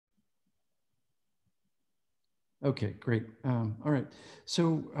Okay, great. All right.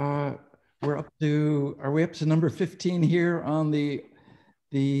 So we're up to, are we up to number 15 here on the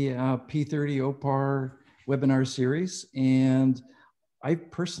P30 OPAR webinar series? And I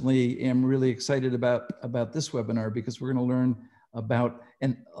personally am really excited about this webinar because we're going to learn about,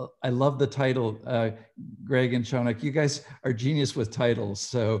 and I love the title, Greg and Saunak, you guys are genius with titles.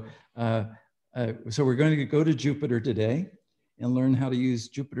 So, so we're going to go to Jupyter today and learn how to use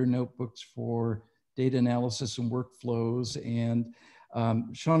Jupyter notebooks for data analysis and workflows. And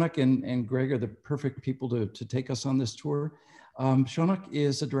Saunak and Greg are the perfect people to take us on this tour. Saunak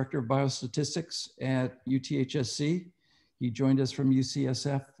is a director of biostatistics at UTHSC. He joined us from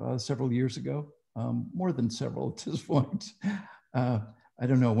UCSF several years ago, more than several at this point. I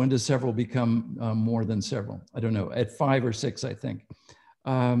don't know, when does several become more than several? I don't know, at 5 or 6, I think.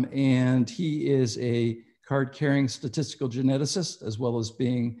 And he is a card-carrying statistical geneticist, as well as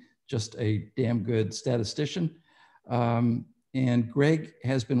being just a damn good statistician. And Greg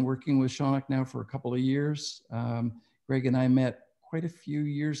has been working with Saunak now for a couple of years. Greg and I met quite a few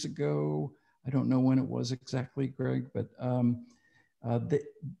years ago. I don't know when it was exactly, Greg, but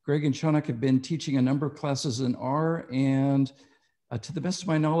Greg and Saunak have been teaching a number of classes in R, and to the best of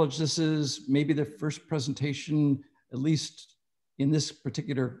my knowledge, this is maybe the first presentation, at least in this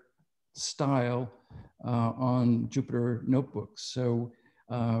particular style, on Jupyter notebooks. So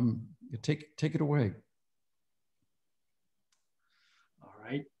take it away. All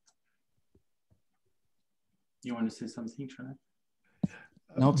right. You want to say something, Saunak?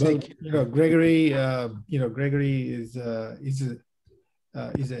 I'll take. Gregory. Gregory is an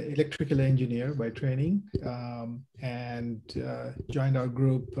electrical engineer by training, and joined our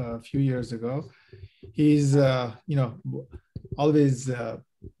group a few years ago. He's always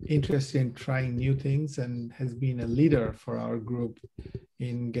interested in trying new things and has been a leader for our group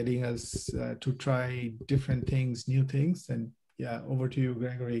in getting us to try different things, new things. And yeah, over to you,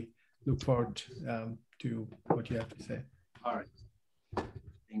 Gregory. Look forward to what you have to say. All right.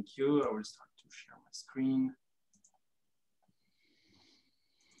 Thank you. I will start to share my screen.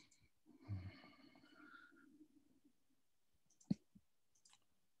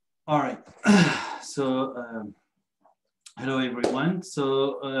 All right. So hello, everyone.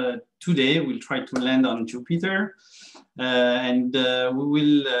 So today we'll try to land on Jupyter, and we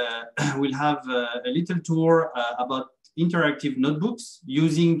will we'll have a little tour about interactive notebooks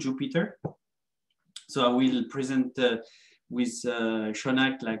using Jupyter. So I will present with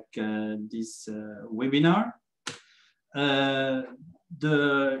Saunak like this webinar. In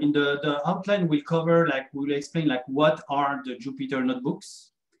the outline we'll cover, like we'll explain like what are the Jupyter notebooks.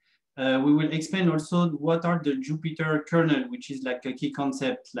 We will explain also what are the Jupyter kernel, which is like a key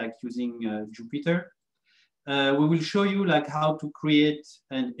concept like using Jupyter. We will show you like how to create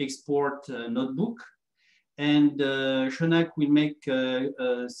and export a notebook. And Saunak will make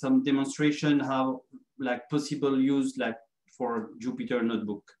some demonstration how like possible use like for Jupyter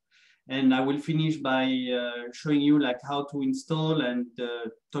notebook. And I will finish by showing you like how to install and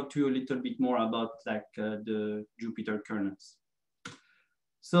talk to you a little bit more about like the Jupyter kernels.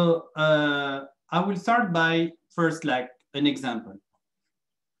 So I will start by first like an example.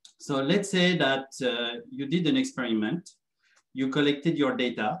 So let's say that you did an experiment, you collected your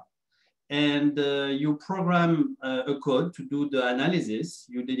data, and you program a code to do the analysis.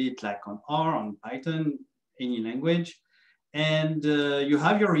 You did it like on R, on Python, any language, and you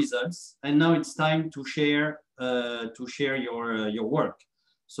have your results. And now it's time to share your work.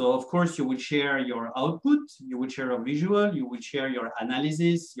 So of course you will share your output, you will share your visual, you will share your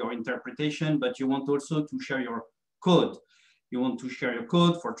analysis, your interpretation, but you want also to share your code. You want to share your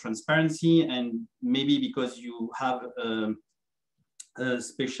code for transparency, and maybe because you have a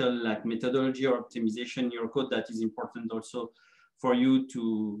special like methodology or optimization in your code that is important also for you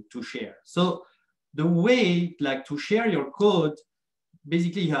to share. So the way like to share your code,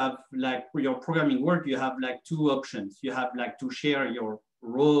 basically you have like for your programming work, you have like two options. You have like to share your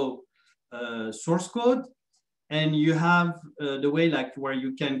raw source code, and you have the way like where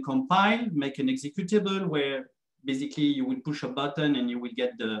you can compile, make an executable where basically you will push a button and you will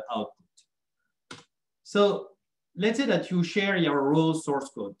get the output. So let's say that you share your raw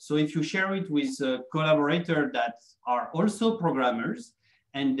source code. So if you share it with a collaborator that are also programmers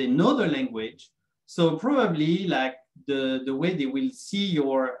and they know the language, so probably like the way they will see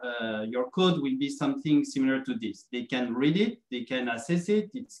your code will be something similar to this. They can read it, they can assess it,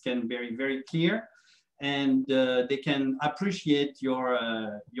 it can be very, very clear, and they can appreciate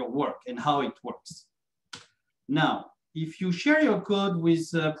your work and how it works. Now, if you share your code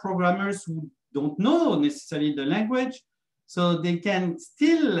with programmers who don't know necessarily the language, So they can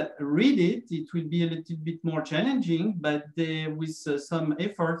still read it. It will be a little bit more challenging, but with some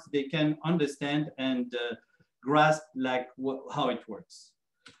effort, they can understand and grasp like how it works.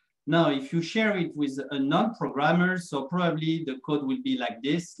 Now, if you share it with a non-programmer, so probably the code will be like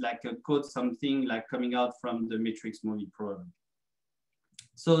this, like a code something like coming out from the Matrix movie probably.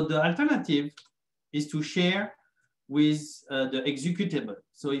 So the alternative is to share with the executable.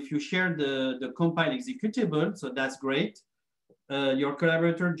 So if you share the compile executable, so that's great. Your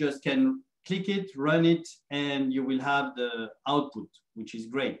collaborator just can click it, run it, and you will have the output, which is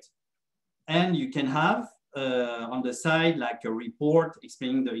great. And you can have on the side like a report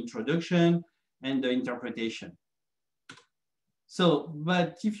explaining the introduction and the interpretation. So,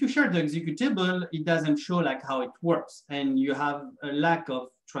 but if you share the executable, it doesn't show like how it works, and you have a lack of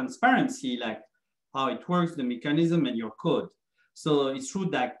transparency, like how it works, the mechanism, and your code. So it's true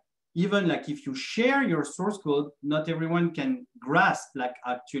that even like if you share your source code, not everyone can grasp like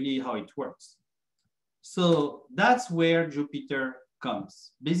actually how it works. So that's where Jupyter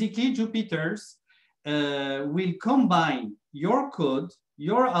comes. Basically, Jupyter's will combine your code,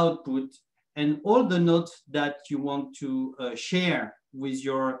 your output, and all the notes that you want to share with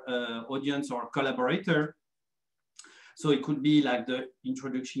your audience or collaborator. So it could be like the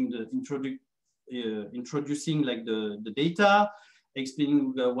introducing like the data,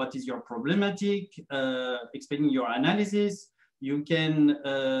 explaining what is your problematic, explaining your analysis. You can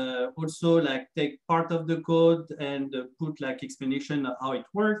also like take part of the code and put like explanation of how it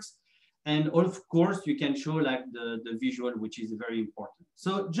works. And of course, you can show like the visual, which is very important.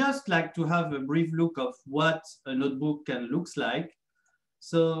 So just like to have a brief look of what a notebook can look like.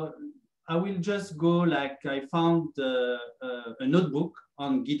 So I will just go like I found a notebook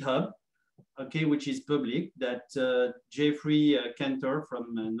on GitHub, okay, which is public, that Jeffrey Cantor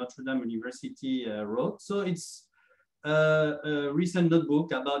from Notre Dame University wrote. So it's a recent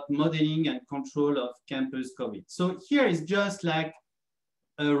notebook about modeling and control of campus COVID. So here is just like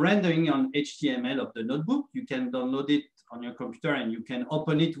a rendering on HTML of the notebook. You can download it on your computer and you can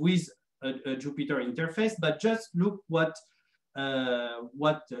open it with a Jupyter interface, but just look what a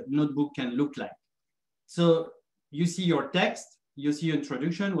notebook can look like. So you see your text, you see your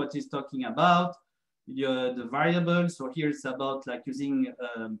introduction, what it's talking about, the variables. So here it's about like using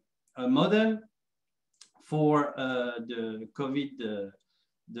a model for the COVID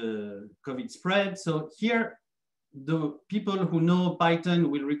spread. So here, the people who know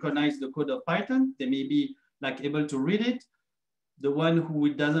Python will recognize the code of Python. They may be like able to read it. The one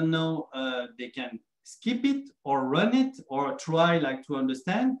who doesn't know, they can skip it or run it or try like to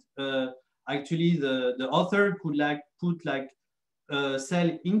understand. Actually, the author could like put like cell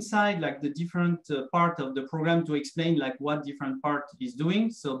inside like the different part of the program to explain like what different part is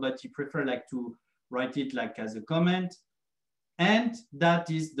doing. So, but he prefer like to write it like as a comment. And that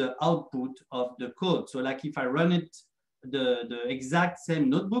is the output of the code. So like if I run it, the exact same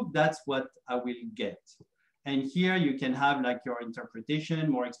notebook, that's what I will get. And here you can have like your interpretation,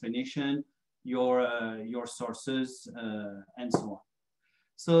 more explanation, your sources, and so on.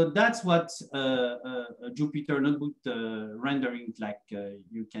 So that's what a Jupyter notebook rendering like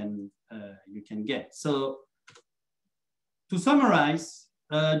you can get. So to summarize,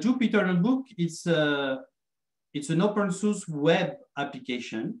 Jupyter notebook, it's an open source web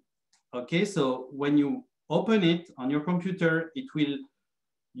application. Okay, so when you open it on your computer, it will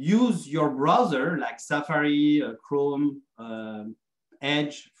use your browser like Safari, Chrome,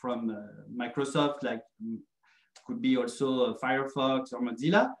 Edge from Microsoft, like could be also Firefox or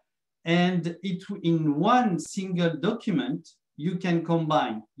Mozilla. And it in one single document, you can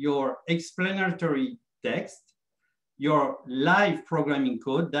combine your explanatory text, your live programming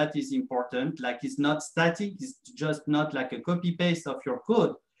code, that is important. Like it's not static, it's just not like a copy paste of your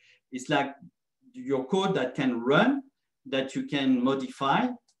code. It's like your code that can run, that you can modify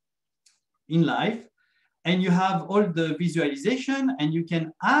in live. And you have all the visualization and you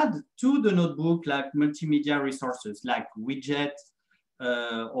can add to the notebook like multimedia resources like widgets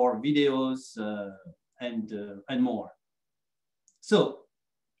or videos and more. So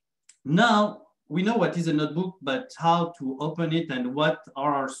now we know what is a notebook, but how to open it and what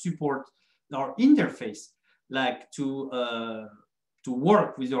are our support, our interface, like to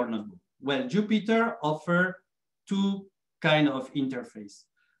work with your notebook. Well, Jupyter offers two kind of interface.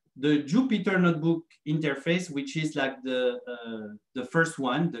 The Jupyter notebook interface, which is like the first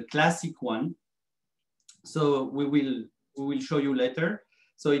one, the classic one. So we will show you later.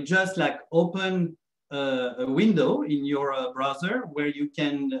 So it just like open a window in your browser where you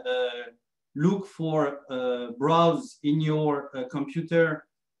can look for browse in your computer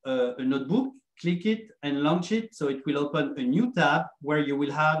a notebook, click it and launch it. So it will open a new tab where you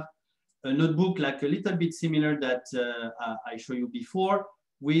will have a notebook like a little bit similar that I showed you before,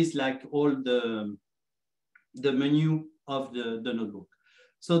 with like all the menu of the notebook.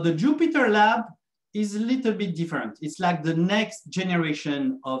 So the Jupyter Lab is a little bit different. It's like the next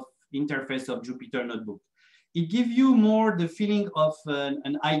generation of interface of Jupyter Notebook. It gives you more the feeling of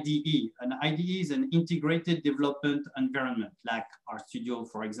an IDE. An IDE is an integrated development environment, like RStudio,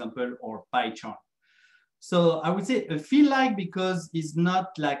 for example, or PyCharm. So I would say a feel like, because it's not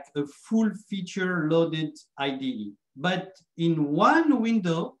like a full feature loaded IDE, but in one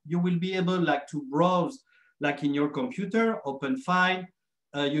window, you will be able like to browse, like in your computer, open file.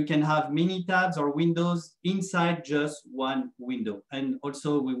 You can have many tabs or windows inside just one window. And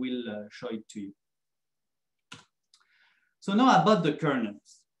also we will show it to you. So now about the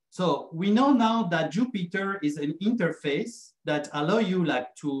kernels. So we know now that Jupyter is an interface that allow you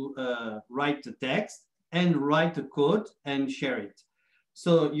like to write the text and write the code and share it.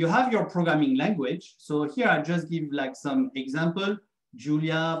 So you have your programming language. So here I just give like some example,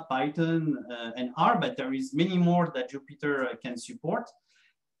 Julia, Python, and R, but there is many more that Jupyter can support.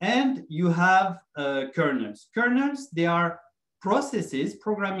 And you have kernels. Kernels, they are processes,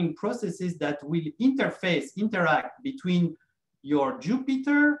 programming processes that will interact between your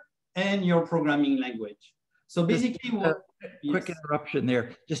Jupyter and your programming language. So basically, quick interruption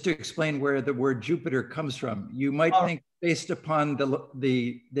there, just to explain where the word Jupyter comes from. You might think based upon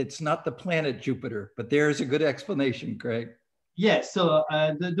it's not the planet Jupiter, but there's a good explanation, Greg. Yes, so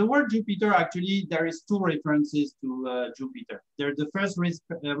the word Jupyter, actually, there is two references to Jupyter. The first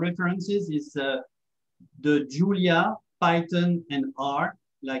references is the Julia, Python, and R,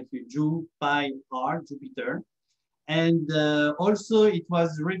 like Ju, Py, R, Jupyter. And also it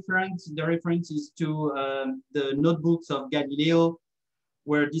was the reference is to the notebooks of Galileo,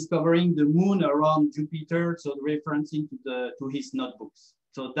 were discovering the moon around Jupiter, so the referencing to his notebooks.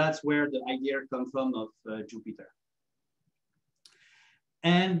 So that's where the idea comes from of Jupyter.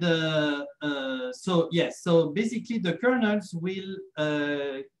 And so yes, so basically the kernels will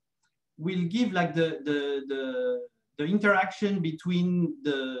give like the interaction between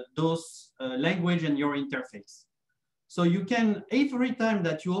those language and your interface. So you can, every time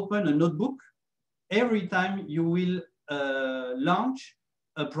that you open a notebook, every time you will launch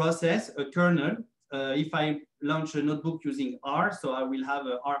a process, a kernel. If I launch a notebook using R, so I will have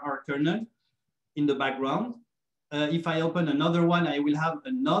a RR kernel in the background. If I open another one, I will have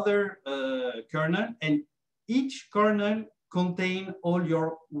another kernel, and each kernel contain all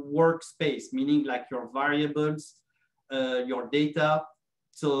your workspace, meaning like your variables, your data.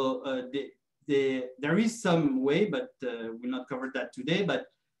 So there is some way, but we'll not cover that today, but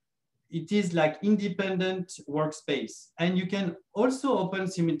it is like independent workspace. And you can also open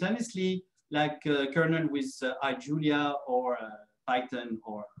simultaneously like a kernel with iJulia or Python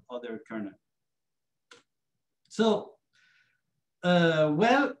or other kernel. So,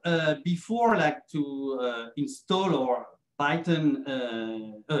 before like to install or Python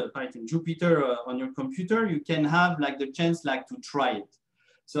Jupyter on your computer, you can have like the chance like to try it.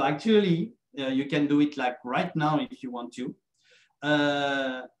 So actually, you can do it like right now if you want to.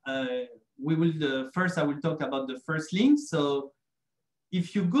 We will first. I will talk about the first link. So,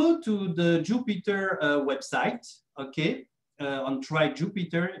 if you go to the Jupyter website, okay, on Try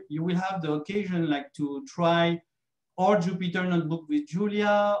Jupyter, you will have the occasion like to try or Jupyter Notebook with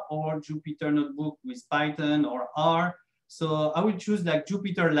Julia or Jupyter Notebook with Python or R. So I will choose like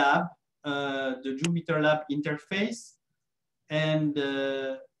Jupyter Lab, the Jupyter Lab interface. And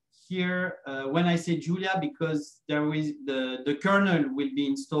here, when I say Julia, because there is the kernel will be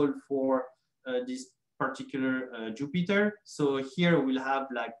installed for this particular Jupyter. So here we'll have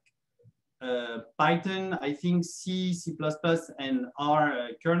like Python, I think C, C++, and R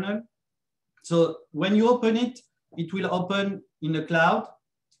kernel. So when you open it, it will open in the cloud,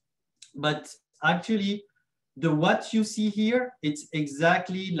 but actually what you see here, it's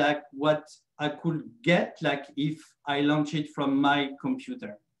exactly like what I could get like if I launch it from my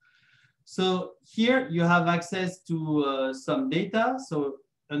computer. So here you have access to some data. So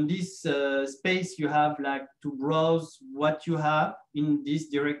in this space, you have like to browse what you have in this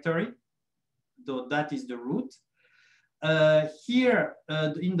directory. So that is the root. Here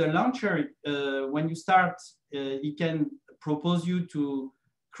in the launcher, when you start, it can propose you to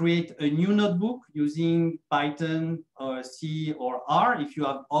create a new notebook using Python or C or R. If you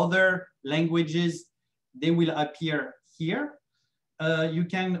have other languages, they will appear here. You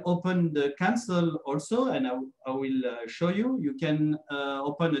can open the console also, and I will show you. You can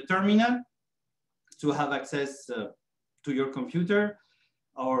open a terminal to have access to your computer,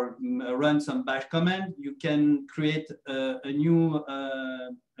 or run some bash command, you can create a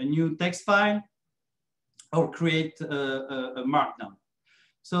new text file or create a markdown.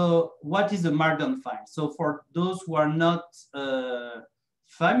 So what is a markdown file? So for those who are not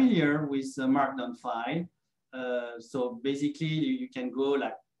familiar with the markdown file, so basically you can go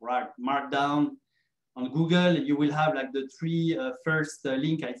like write markdown on Google. You will have like the three first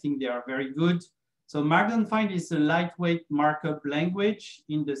link. I think they are very good. So markdown file is a lightweight markup language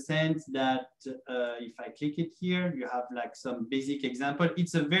in the sense that if I click it here, you have like some basic example.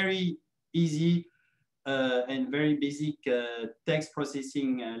 It's a very easy and very basic text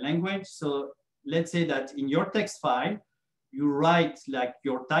processing language. So let's say that in your text file, you write like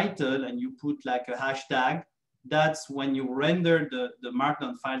your title and you put like a hashtag. That's when you render the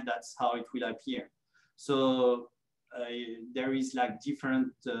markdown file, that's how it will appear. So there is like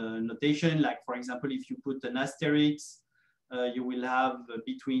different notation. Like for example, if you put an asterisk, you will have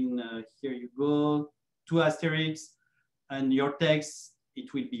between, here you go, 2 asterisks, and your text,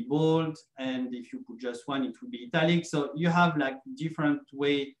 it will be bold. And if you put just 1, it will be italic. So you have like different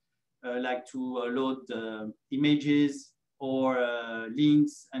way like to load images or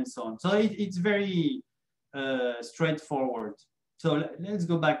links and so on. So it's very straightforward. So let's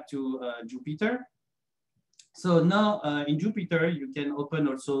go back to Jupyter. So now in Jupyter, you can open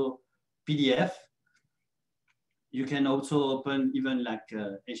also PDF. You can also open even like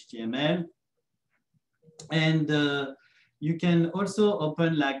HTML. And you can also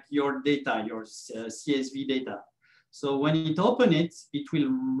open like your data, your CSV data. So when it opens it will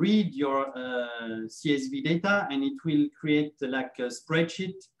read your CSV data and it will create like a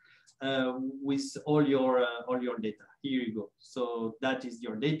spreadsheet with all your data. Here you go. So that is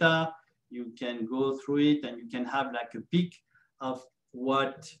your data. You can go through it and you can have like a peek of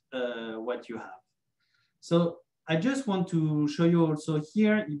what you have. So I just want to show you also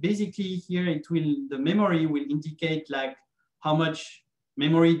here. Basically here the memory will indicate like how much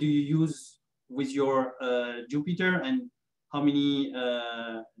memory do you use with your Jupyter and how many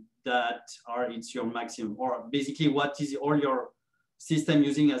it's your maximum, or basically what is all your system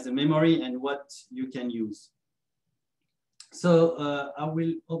using as a memory and what you can use. So I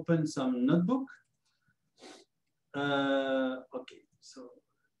will open some notebook. Okay, so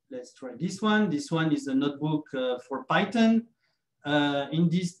let's try this one. This one is a notebook for Python. In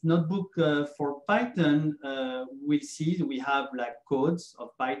this notebook for Python, we see we have like codes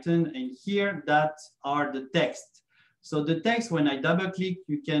of Python, and here that are the text. So the text, when I double click,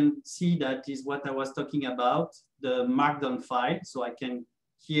 you can see that is what I was talking about, the markdown file. So I can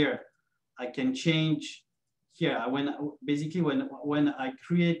here, I can change here. Basically when I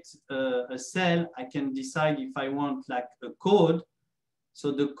create a cell, I can decide if I want like a code.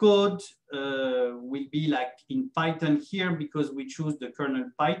 So the code will be like in Python here because we choose the kernel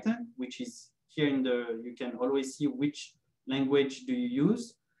Python, which is here in you can always see which language do you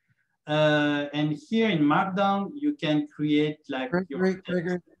use. And here in Markdown, you can create like Gregory,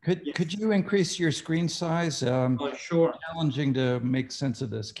 yes. Could you increase your screen size? Oh, sure. Challenging to make sense of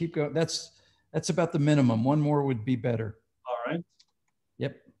this. Keep going. That's about the minimum. One more would be better. All right.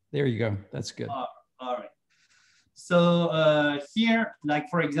 Yep. There you go. That's good. All right. So here, like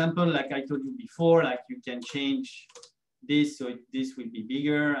for example, like I told you before, like you can change this, so this will be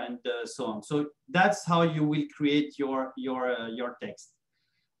bigger and so on. So that's how you will create your text.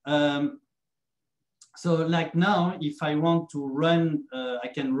 So like now, if I want to run, I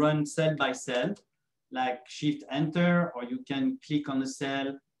can run cell by cell, like Shift Enter, or you can click on the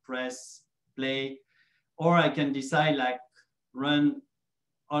cell, press play, or I can decide like run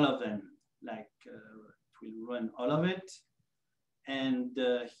all of them, like it will run all of it. And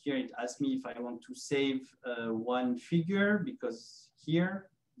here it asks me if I want to save one figure, because here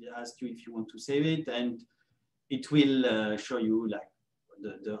it asks you if you want to save it, and it will show you like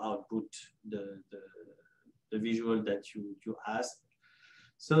the output, the visual that you asked.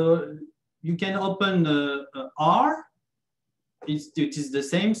 So you can open R. It is the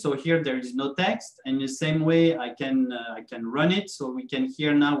same. So here there is no text, and the same way I can run it. So we can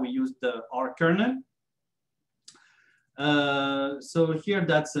here now we use the R kernel. So here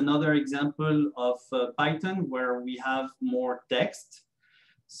that's another example of Python where we have more text.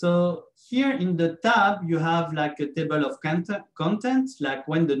 So here in the tab, you have like a table of content, like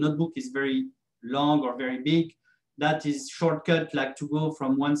when the notebook is very long or very big, that is shortcut like to go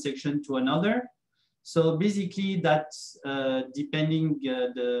from one section to another. So basically that's depending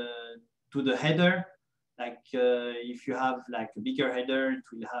to the header. Like if you have like a bigger header, it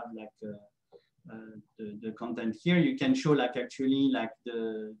will have like the content here. You can show like actually like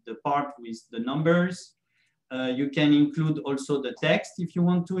the part with the numbers. You can include also the text if you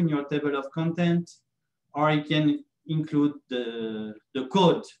want to in your table of content, or you can include the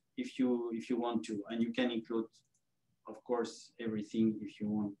code if you want to, and you can include, of course, everything if you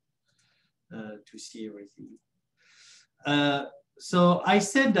want to see everything. So I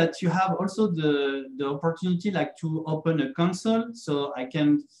said that you have also the opportunity like to open a console. So I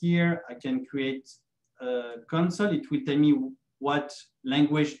can create a console. It will tell me what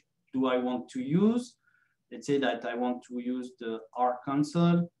language do I want to use. Let's say that I want to use the R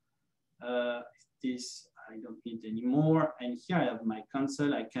console. This I don't need anymore. And here I have my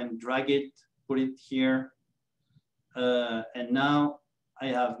console. I can drag it, put it here. And now I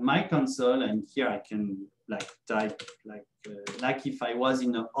have my console, and here I can like type like if I was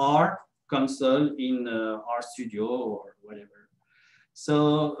in an R console in R Studio or whatever.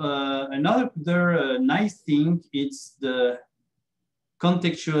 So another nice thing, it's the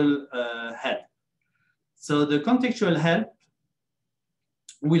contextual help. So the contextual help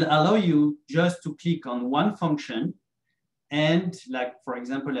will allow you just to click on one function, and like, for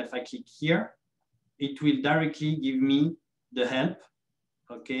example, if I click here, it will directly give me the help,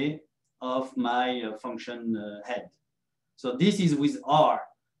 okay, of my function head. So this is with R.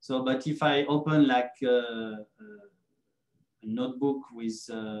 So, but if I open like a notebook with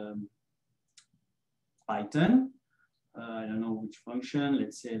Python, I don't know which function,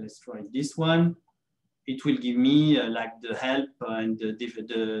 let's try this one. It will give me like the help and the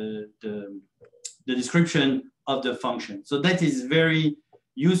description of the function. So that is very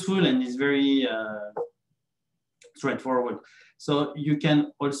useful and is very straightforward. So you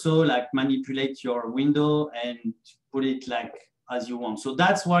can also like manipulate your window and put it like as you want. So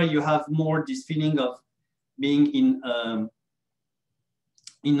that's why you have more this feeling of being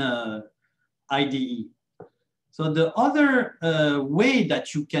in a IDE. So the other way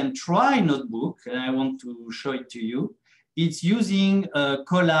that you can try Notebook, and I want to show it to you, it's using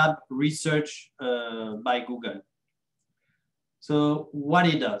Colab Research by Google. So what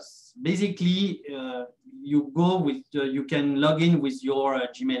it does, basically, you go with, you can log in with your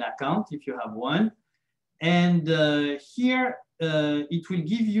Gmail account if you have one. And here, it will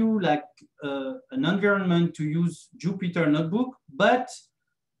give you like an environment to use Jupyter Notebook, but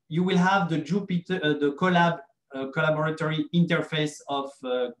you will have the Jupyter, the Colab collaboratory interface of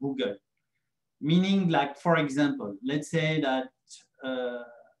Google. Meaning like, for example, let's say that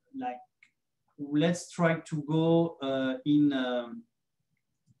like, let's try to go in,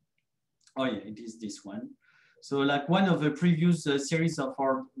 oh yeah, it is this one. So like one of the previous series of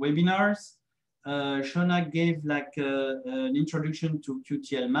our webinars, Saunak gave like an introduction to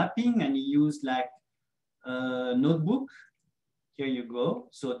QTL mapping, and he used like a notebook. Here you go.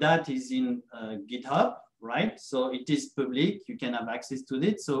 So that is in GitHub, right? So it is public, you can have access to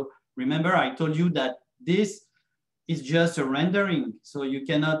it. So remember, I told you that this is just a rendering. So you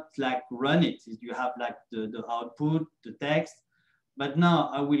cannot like run it. You have like the output, the text. But now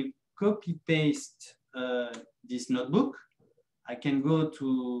I will copy paste this notebook. I can go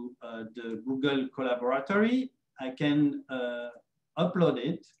to the Google Collaboratory. I can upload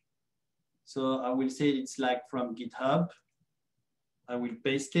it. So I will say it's like from GitHub. I will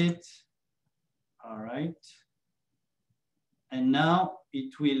paste it. All right. And now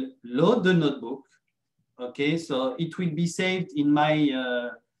it will load the notebook. Okay, so it will be saved in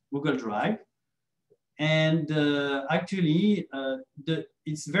my Google Drive. And actually,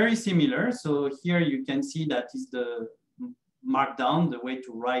 it's very similar. So here you can see that is the markdown, the way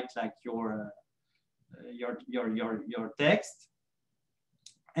to write like your text.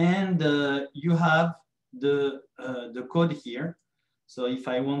 And you have the code here. So if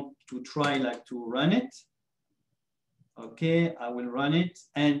I want to try like to run it, okay, I will run it.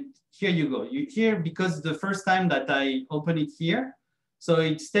 And here you go. Here, because the first time that I open it here, so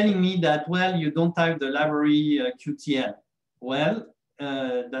it's telling me that, well, you don't have the library QTL. Well,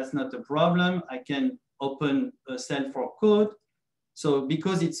 that's not a problem. I can open a cell for code. So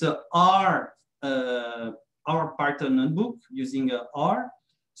because it's a R Python notebook using a R,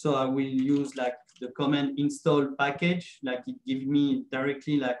 so I will use like the command install package, like it gives me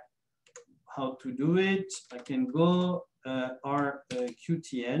directly like how to do it. I can go R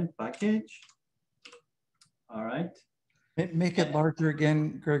QTL package. All right. Make it larger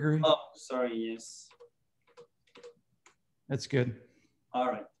again, Gregory. Oh, sorry, yes. That's good. All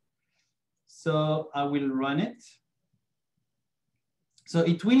right. So I will run it. So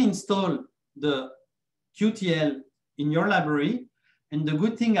it will install the QTL in your library. And the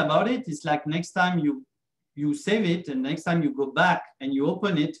good thing about it is like next time you save it and next time you go back and you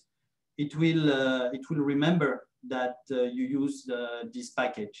open it, it will remember that you use this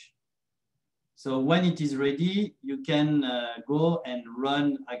package. So when it is ready, you can go and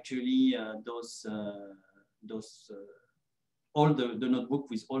run actually all the notebook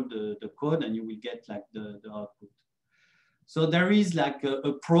with all the code, and you will get like the output. So there is like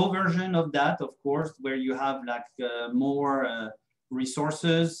a pro version of that, of course, where you have like more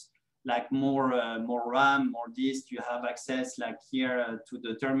resources, like more RAM, more disk. You have access like here to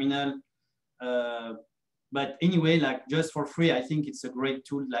the terminal. But anyway, like just for free, I think it's a great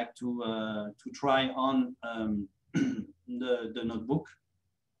tool like to try on the notebook.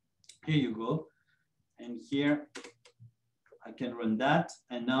 Here you go, and here I can run that,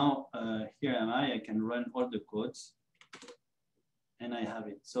 and now here am I can run all the codes, and I have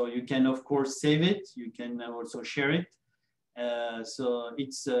it. So you can of course save it. You can also share it. So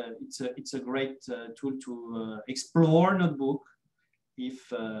it's a great tool to explore notebook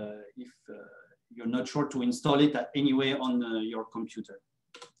if you're not sure to install it anyway on your computer.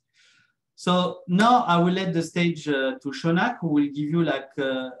 So now I will let the stage to Saunak, who will give you like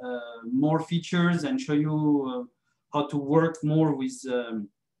more features and show you how to work more with the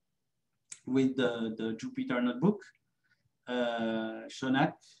Jupyter notebook.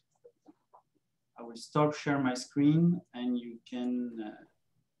 Saunak, I will stop share my screen and you can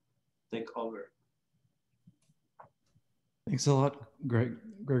take over. Thanks a lot,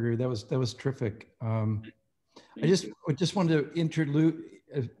 Gregory. That was terrific. I just wanted to interlude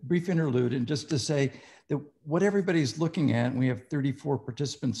a brief interlude, and just to say that what everybody's looking at, and we have 34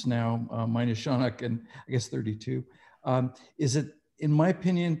 participants now, minus Saunak, and I guess 32, is that, in my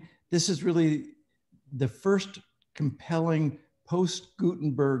opinion, this is really the first compelling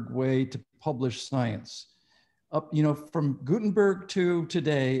post-Gutenberg way to publish science. From Gutenberg to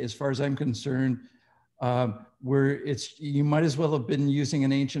today, as far as I'm concerned, where you might as well have been using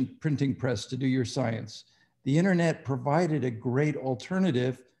an ancient printing press to do your science. The internet provided a great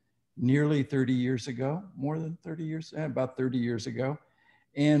alternative nearly 30 years ago, more than 30 years, about 30 years ago.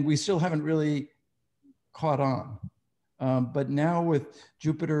 And we still haven't really caught on. But now with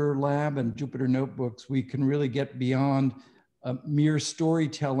Jupyter Lab and Jupyter Notebooks, we can really get beyond mere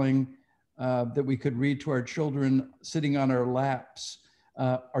storytelling that we could read to our children sitting on our laps.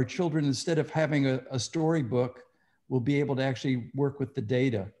 Our children, instead of having a storybook, will be able to actually work with the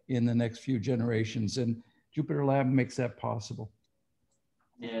data in the next few generations. And Jupyter Lab makes that possible.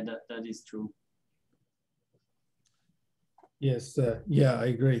 Yeah, that is true. Yes, yeah, I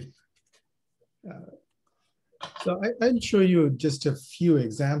agree. So I'll show you just a few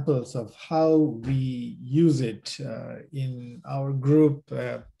examples of how we use it in our group.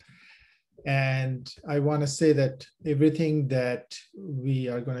 And I want to say that everything that we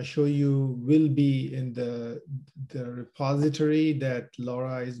are going to show you will be in the repository that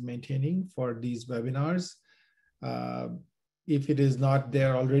Laura is maintaining for these webinars. If it is not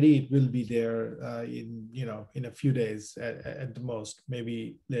there already, it will be there in a few days at the most,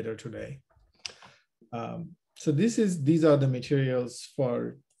 maybe later today. So these are the materials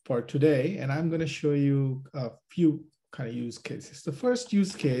for today, and I'm going to show you a few kind of use cases. The first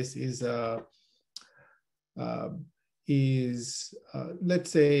use case is let's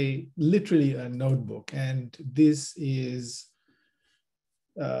say literally a notebook, and this is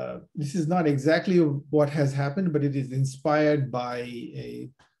not exactly what has happened, but it is inspired by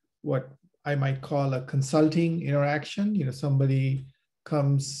what I might call a consulting interaction. Somebody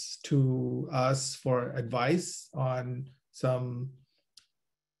comes to us for advice on some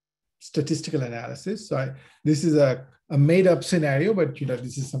statistical analysis. So this is a made-up scenario, but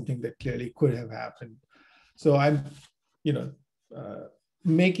this is something that clearly could have happened. So I'm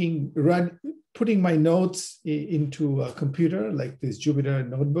putting my notes into a computer like this Jupyter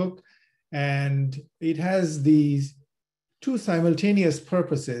notebook, and it has these two simultaneous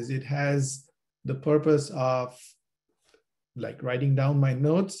purposes. It has the purpose of like writing down my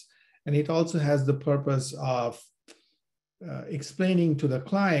notes, and it also has the purpose of explaining to the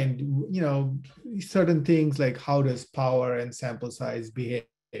client, certain things like how does power and sample size behave.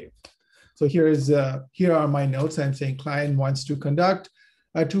 So here are my notes. I'm saying client wants to conduct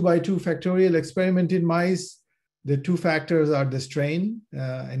a 2x2 factorial experiment in mice. The two factors are the strain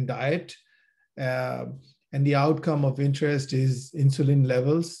and diet. And the outcome of interest is insulin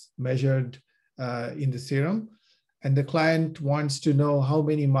levels measured in the serum. And the client wants to know how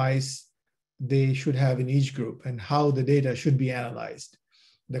many mice they should have in each group and how the data should be analyzed.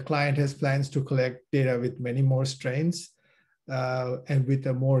 The client has plans to collect data with many more strains and with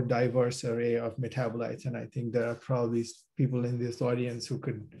a more diverse array of metabolites. And I think there are probably people in this audience who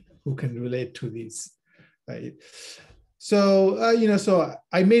can relate to these. Right? So, so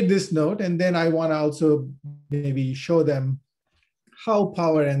I made this note, and then I want to also maybe show them how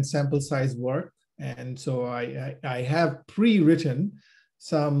power and sample size work. And so I have pre-written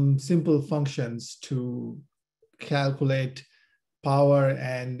some simple functions to calculate power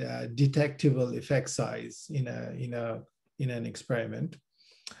and detectable effect size in an experiment.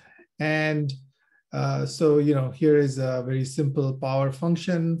 And so, here is a very simple power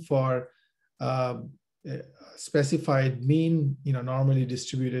function for specified mean, normally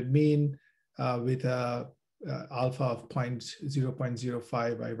distributed mean with a alpha of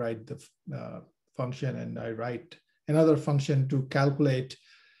 0.05. I write the function, and I write another function to calculate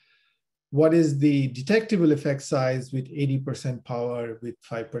what is the detectable effect size with 80% power with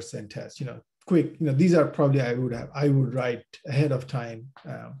 5% test. Quick. These are probably I would write ahead of time.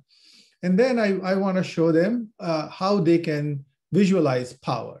 And then I want to show them how they can visualize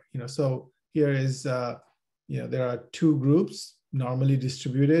power. So here is there are two groups normally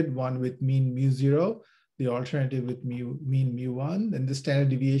distributed, one with mean mu0, the alternative with mean mu1, and the standard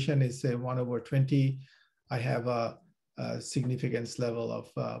deviation is say 1/20. I have a significance level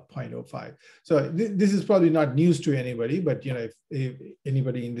of 0.05. So this is probably not news to anybody, but if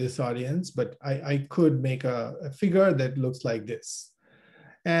anybody in this audience, but I could make a figure that looks like this.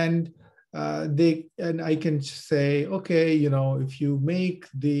 And I can say, okay, if you make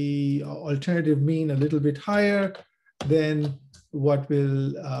the alternative mean a little bit higher, then what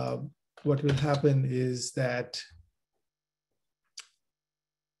will happen is that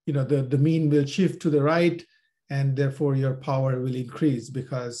the mean will shift to the right, and therefore your power will increase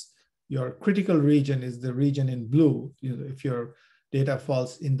because your critical region is the region in blue. If your data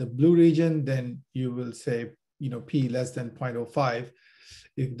falls in the blue region, then you will say p less than 0.05.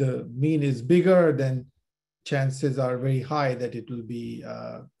 If the mean is bigger, then chances are very high that it will be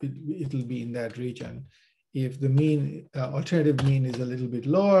in that region. If the mean alternative mean is a little bit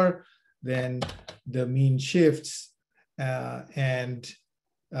lower, then the mean shifts and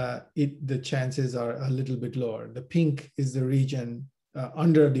the chances are a little bit lower. The pink is the region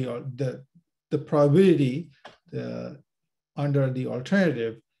under the probability under the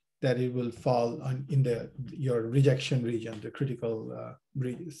alternative that it will fall in your rejection region, the critical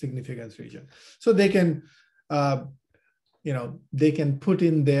significance region. So they can, they can put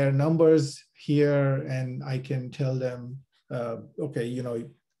in their numbers here, and I can tell them, okay,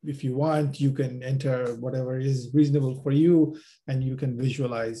 if you want, you can enter whatever is reasonable for you, and you can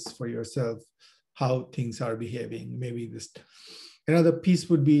visualize for yourself how things are behaving. Maybe another piece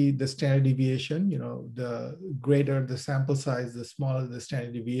would be the standard deviation. The greater the sample size, the smaller the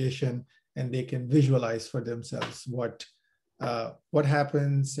standard deviation, and they can visualize for themselves what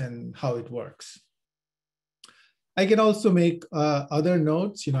happens and how it works. I can also make other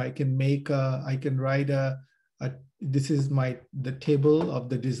notes. I can write this is the table of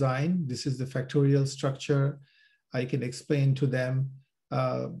the design. This is the factorial structure. I can explain to them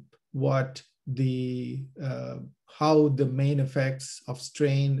how the main effects of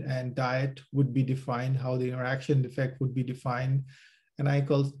strain and diet would be defined, how the interaction effect would be defined. And I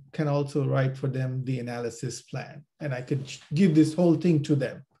can also write for them the analysis plan. And I could give this whole thing to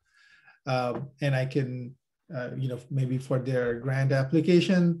them. And I can, maybe for their grant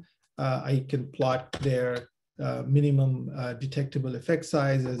application, I can plot their minimum detectable effect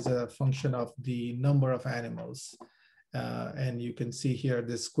size as a function of the number of animals. And you can see here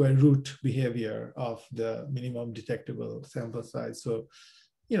the square root behavior of the minimum detectable sample size. So,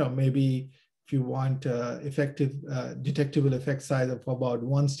 maybe if you want effective detectable effect size of about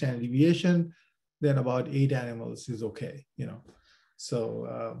 1 standard deviation, then about 8 animals is okay. So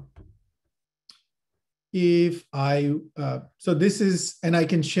so this is, and I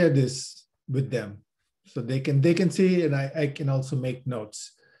can share this with them, so they can see, and I can also make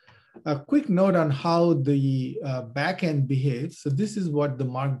notes. A quick note on how the backend behaves. So this is what the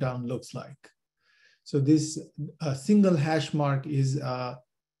markdown looks like. So this single hash mark is the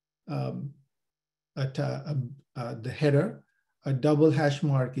header. A double hash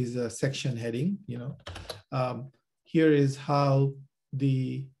mark is a section heading. Here is how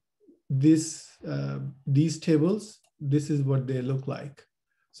these tables, this is what they look like.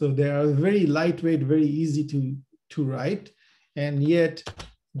 So they are very lightweight, very easy to write, and yet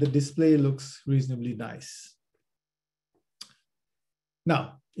the display looks reasonably nice.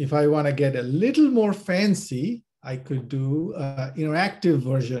 Now, if I want to get a little more fancy, I could do an interactive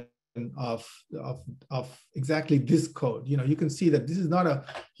version of exactly this code. You can see that this is not a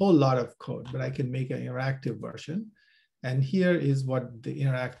whole lot of code, but I can make an interactive version. And here is what the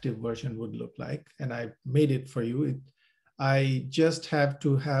interactive version would look like. And I made it for you. I just have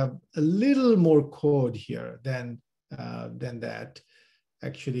to have a little more code here than that.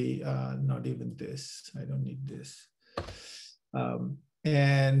 Actually, not even this. I don't need this.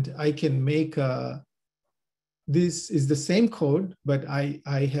 And I can make this is the same code, but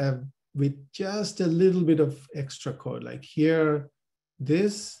I have with just a little bit of extra code, like here,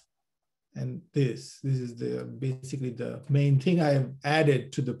 this, and this. This is basically the main thing I have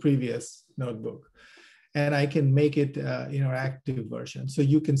added to the previous notebook. And I can make it interactive version. So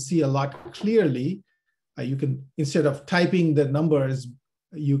you can see a lot clearly. You can, instead of typing the numbers,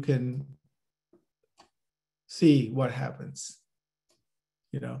 you can see what happens,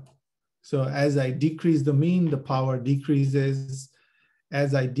 So as I decrease the mean, the power decreases.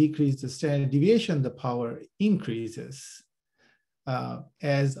 As I decrease the standard deviation, the power increases.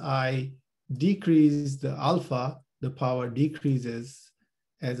 As I decrease the alpha, the power decreases.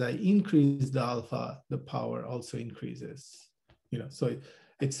 As I increase the alpha, the power also increases. So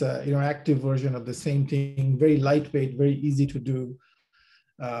it's an interactive version of the same thing, very lightweight, very easy to do,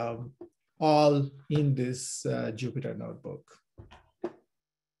 all in this Jupyter notebook.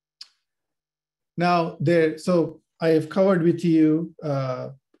 Now, so I have covered with you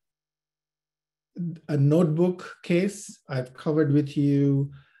a notebook case. I've covered with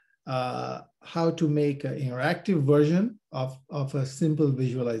you how to make an interactive version of a simple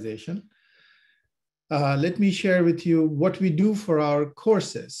visualization. Let me share with you what we do for our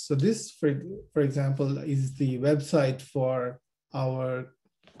courses. So this, for example, is the website for our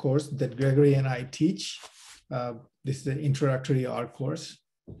course that Gregory and I teach. This is the introductory R course.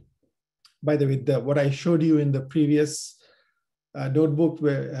 By the way, what I showed you in the previous notebook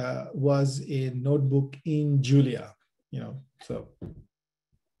was a notebook in Julia. So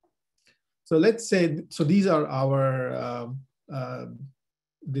let's say, so these are our,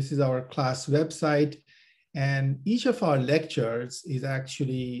 this is our class website, and each of our lectures is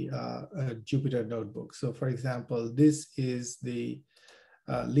actually a Jupyter notebook. So for example, this is the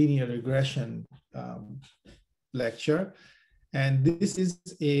linear regression lecture, and this is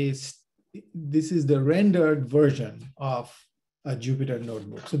the rendered version of a Jupyter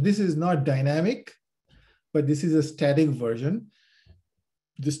notebook. So this is not dynamic, but this is a static version.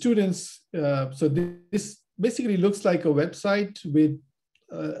 The students, so this basically looks like a website with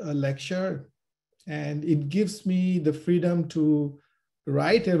a lecture, and it gives me the freedom to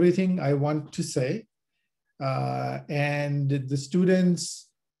write everything I want to say. And the students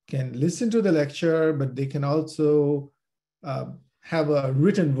can listen to the lecture, but they can also have a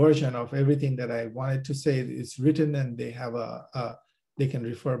written version of everything that I wanted to say. It's written, and they have they can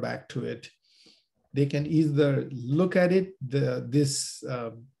refer back to it. They can either look at it,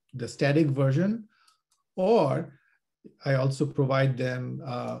 the static version, or I also provide them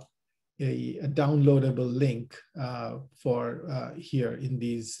a downloadable link for here in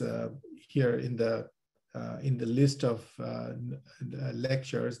these here in the list of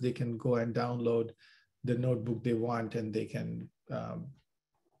lectures. They can go and download the notebook they want, and they can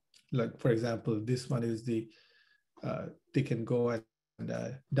like, for example, this one is the they can go and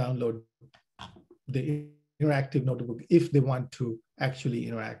download the interactive notebook if they want to actually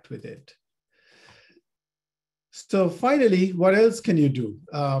interact with it. So finally, what else can you do?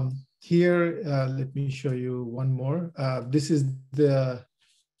 Here, let me show you one more. This is the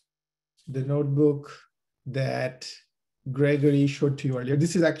notebook that Gregory showed to you earlier.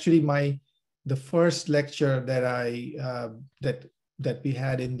 This is actually the first lecture that that we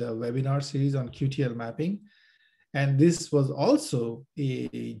had in the webinar series on QTL mapping. And this was also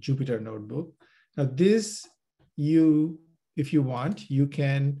a Jupyter notebook. Now this, if you want, you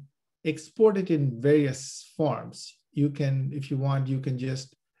can export it in various forms. You can, if you want, you can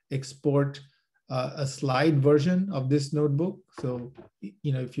just export a slide version of this notebook. So,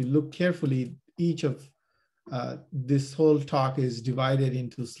 if you look carefully, each of this whole talk is divided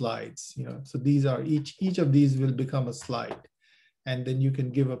into slides. So these are each of these will become a slide, and then you can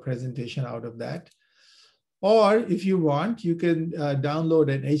give a presentation out of that. Or if you want, you can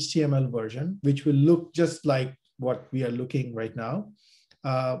download an HTML version, which will look just like what we are looking right now.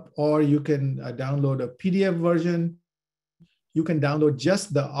 Or you can download a PDF version. You can download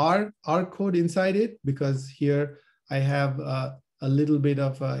just the R code inside it, because here I have a little bit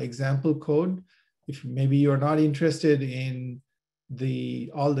of example code. If maybe you're not interested in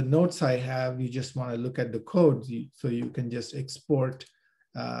all the notes I have, you just want to look at the code, so you can just export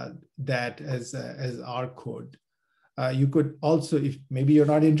that as R code. You could also, if maybe you're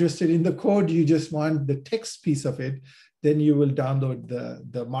not interested in the code, you just want the text piece of it, then you will download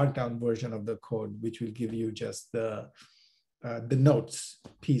the markdown version of the code, which will give you just the notes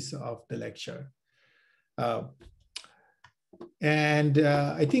piece of the lecture. And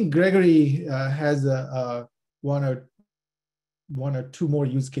I think Gregory has one or two more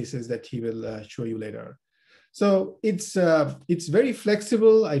use cases that he will show you later. So it's very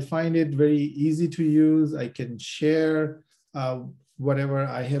flexible. I find it very easy to use. I can share whatever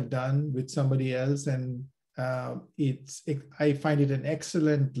I have done with somebody else, and I find it an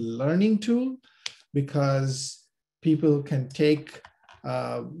excellent learning tool because people can take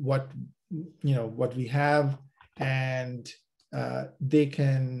what we have, and they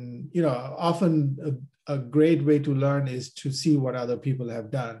can, often a great way to learn is to see what other people have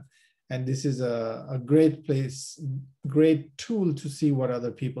done. And this is a great great tool to see what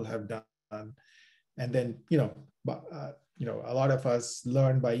other people have done. And then, a lot of us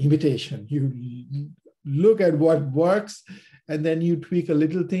learn by imitation. You look at what works, and then you tweak a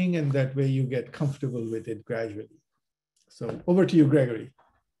little thing, and that way you get comfortable with it gradually. So over to you, Gregory.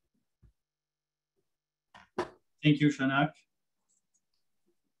 Thank you, Saunak.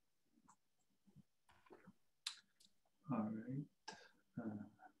 All right.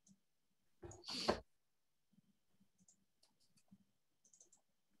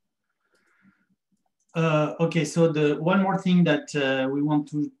 Okay, so the one more thing that we want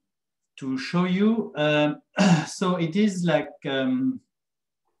to show you. So it is like first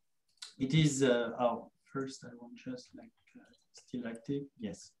I want just like still active.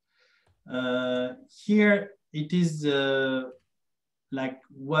 Yes. Here it is like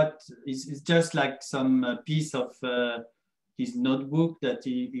what is just like some piece of his notebook that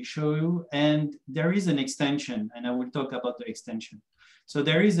he show you, and there is an extension, and I will talk about the extension. So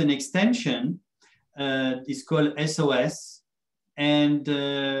there is an extension. It's called SOS, and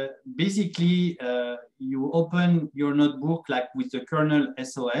basically you open your notebook like with the kernel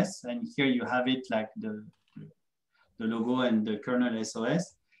SOS, and here you have it like the logo and the kernel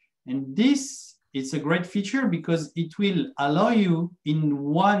SOS. And this is a great feature because it will allow you in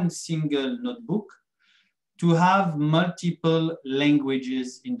one single notebook to have multiple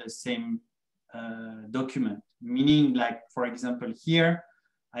languages in the same document. Meaning, like, for example, here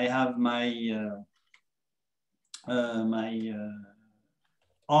I have my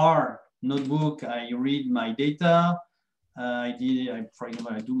R notebook. I read my data. For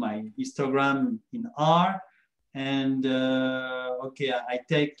example, I do my histogram in R, and okay, I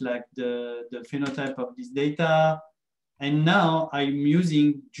take like the phenotype of this data, and now I'm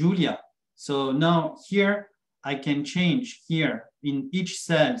using Julia. So now here I can change here in each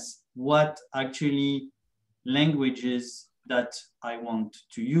cells what actually languages that I want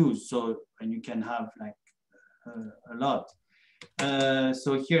to use. So, and you can have like a lot.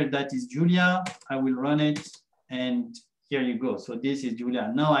 So here that is Julia. I will run it, and here you go. So this is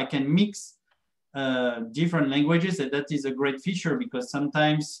Julia. Now I can mix different languages, and that is a great feature because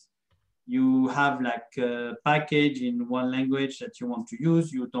sometimes you have like a package in one language that you want to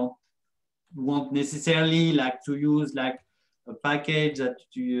use. You don't want necessarily like to use like a package that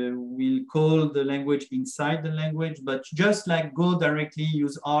you will call the language inside the language, but just like go directly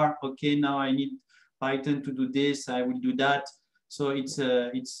use R. Okay, now I need Python to do this, I will do that. So it's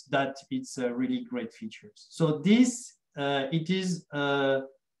a really great feature. So this it is an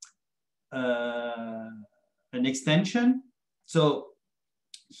extension. So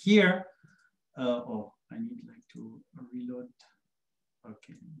here, oh, I need like to reload.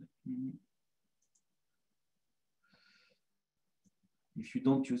 Okay. If you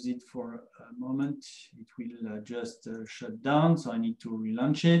don't use it for a moment, it will just shut down. So I need to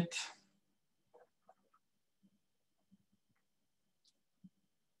relaunch it.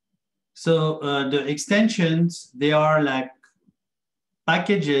 So the extensions, they are like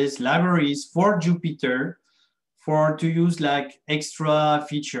packages, libraries for Jupyter to use like extra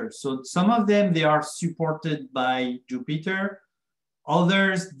features. So some of them, they are supported by Jupyter.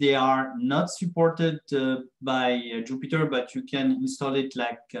 Others, they are not supported by Jupyter, but you can install it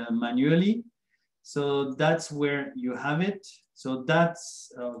like manually. So that's where you have it. So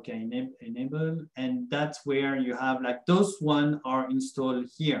that's, okay, enable, and that's where you have like those one are installed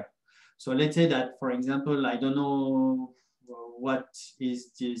here. So let's say that, for example, I don't know what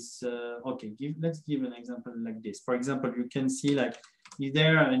is this, okay, let's give an example like this. For example, you can see like, is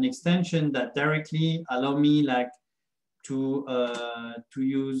there an extension that directly allow me like to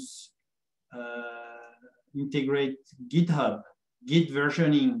use, integrate GitHub, Git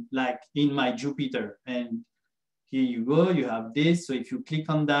versioning like in my Jupyter. And here you go, you have this. So if you click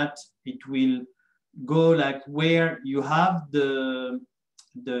on that, it will go like where you have the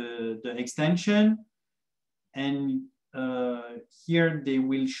extension, and here they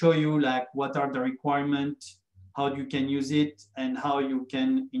will show you like what are the requirements, how you can use it, and how you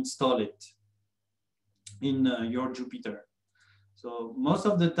can install it in your Jupyter. So most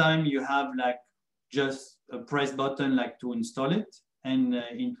of the time you have like just a press button like to install it, and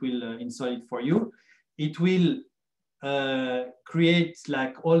it will install it for you. it will create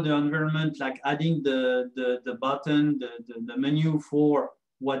like all the environment, like adding the button, the menu for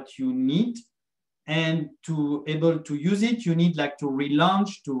what you need. And to able to use it, you need like to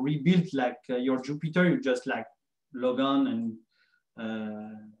relaunch, to rebuild like your Jupyter. You just like log on and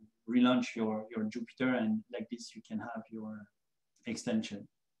relaunch your Jupyter, and like this you can have your extension.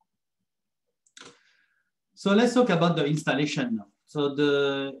 So let's talk about the installation now. So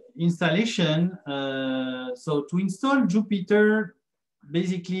the installation, so to install Jupyter,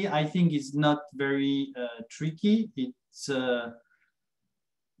 basically I think is not very tricky. It's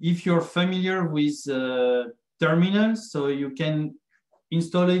if you're familiar with terminals, so you can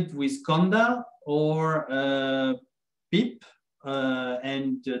install it with Conda or pip,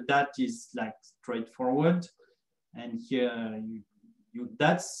 and that is like straightforward. And here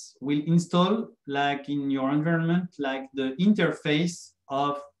that's will install like in your environment like the interface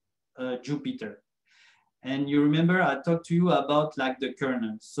of Jupyter. And you remember I talked to you about like the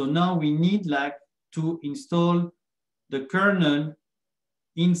kernel. So now we need like to install the kernel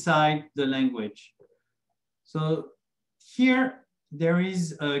inside the language. So here there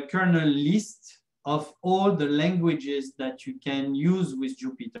is a kernel list of all the languages that you can use with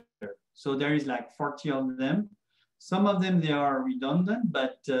Jupyter. So there is like 40 of them. Some of them, they are redundant,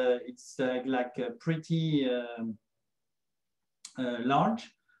 but it's like a pretty large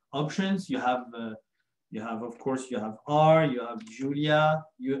options. You have, of course, you have R, you have Julia,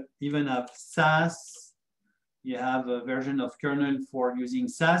 you even have SAS. You have a version of kernel for using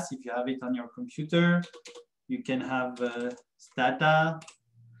SAS if you have it on your computer. You can have Stata.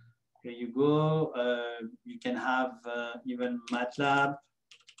 Here you go. You can have even MATLAB.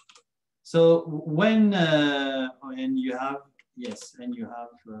 So when and you have and you have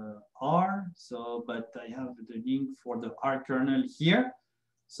R. So, but I have the link for the R kernel here.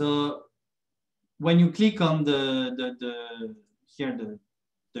 So when you click on the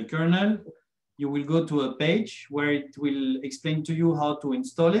kernel, you will go to a page where it will explain to you how to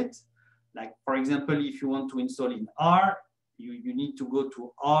install it. Like for example, if you want to install in R, you need to go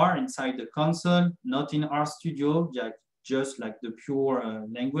to R inside the console, not in RStudio, just like the pure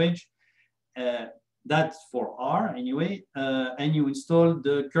language. That's for R anyway, and you install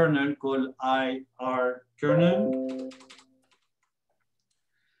the kernel called IR kernel.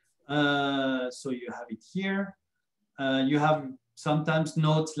 So you have it here. You have sometimes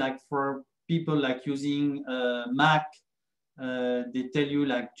notes like for people like using Mac, they tell you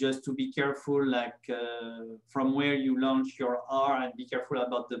like just to be careful like from where you launch your R and be careful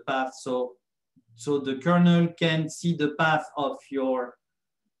about the path. So the kernel can see the path of your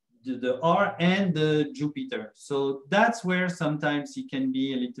the R and the Jupyter. So that's where sometimes it can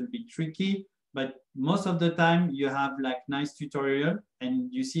be a little bit tricky, but most of the time you have like nice tutorial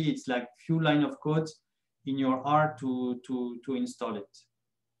and you see it's like few line of code in your R to install it.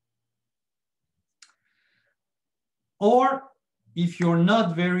 Or if you're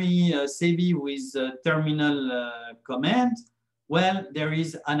not very savvy with terminal command, well, there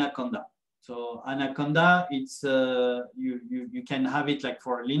is Anaconda. So Anaconda, it's you can have it like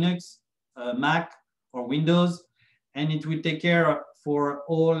for Linux, Mac, or Windows, and it will take care for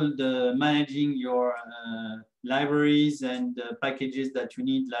all the managing your libraries and packages that you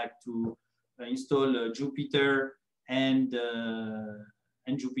need, like to install Jupyter and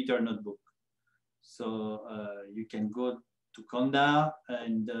Jupyter Notebook. So you can go to Conda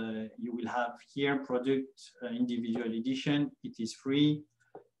and you will have here product individual edition. It is free.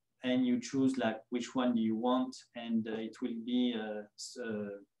 And you choose like which one do you want, and it will be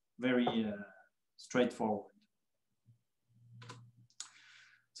very straightforward.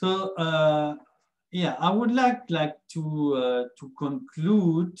 So yeah, I would like to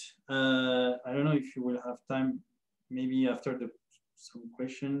conclude. I don't know if you will have time, maybe after some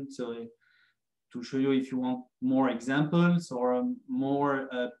questions, so to show you if you want more examples or more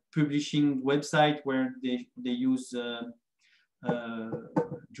publishing website where they use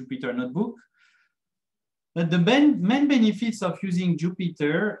Jupyter Notebook. But the main benefits of using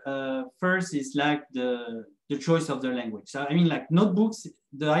Jupyter, first is like the choice of the language. So I mean, like notebooks,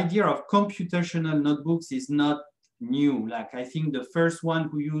 the idea of computational notebooks is not new. Like I think the first one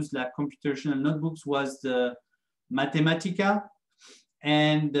who used like computational notebooks was the Mathematica.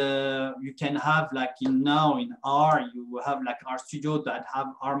 And you can have like now in R, you have like RStudio that have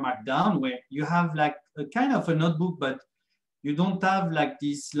R Markdown, where you have like a kind of a notebook, but you don't have like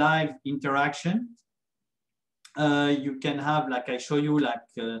this live interaction. You can have, like I show you, like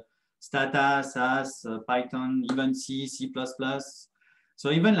Stata, SAS, Python, even C, C++.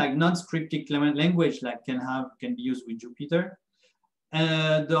 So even like non-scripting language like can be used with Jupyter.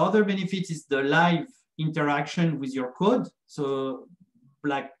 The other benefit is the live interaction with your code. So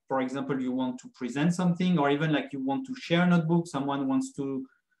like, for example, you want to present something, or even like you want to share a notebook, someone wants to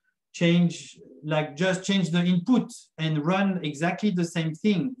change, like just change the input and run exactly the same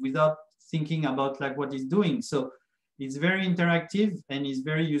thing without thinking about like what it's doing. So it's very interactive and it's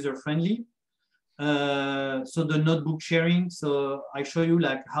very user-friendly. So the notebook sharing, so I show you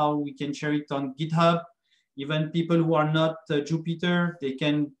like how we can share it on GitHub. Even people who are not Jupyter, they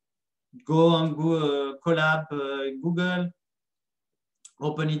can go on Google, Colab, Google,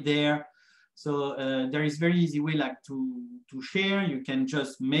 open it there. So there is very easy way like to share. You can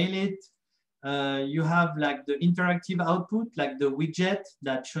just mail it. You have like the interactive output, like the widget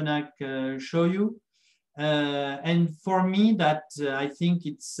that Saunak show you. And for me, that I think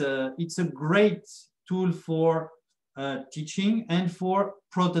it's a great tool for teaching and for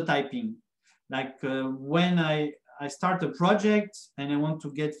prototyping. Like when I start a project and I want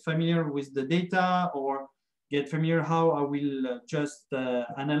to get familiar with the data or get familiar how I will just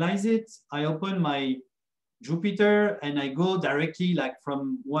analyze it, I open my Jupyter and I go directly like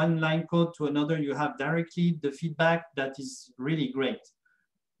from one line code to another. You have directly the feedback that is really great.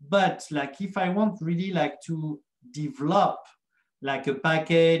 But like if I want really like to develop like a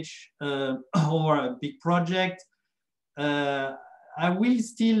package or a big project, I will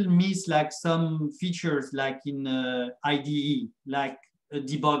still miss like some features like in IDE, like a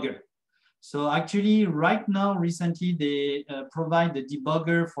debugger. So actually right now, recently they provide the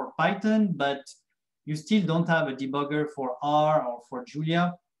debugger for Python, but you still don't have a debugger for R or for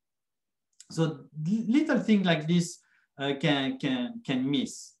Julia. So little things like this can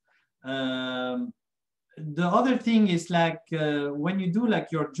miss. The other thing is like when you do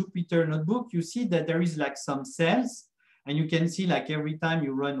like your Jupyter notebook, you see that there is like some cells, and you can see like every time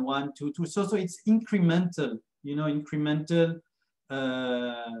you run 1, 2, 2. So it's incremental, you know, incremental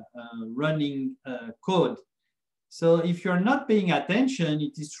running code. So if you're not paying attention,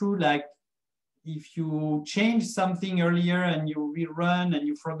 it is true like if you change something earlier and you rerun and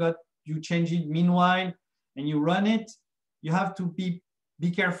you forgot you change it meanwhile and you run it, you have to be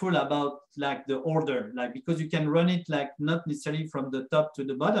careful about like the order, like because you can run it like not necessarily from the top to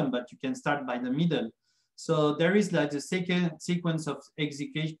the bottom, but you can start by the middle. So there is like the second sequence of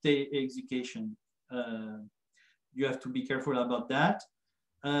execution. You have to be careful about that.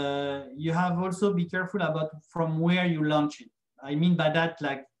 You have also be careful about from where you launch it. I mean by that,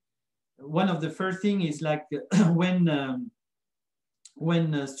 like one of the first thing is like when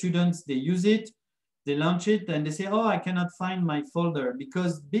students, they use it, they launch it and they say, oh, I cannot find my folder,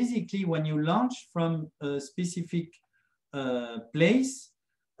 because basically when you launch from a specific place,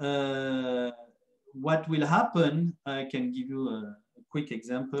 what will happen, I can give you a quick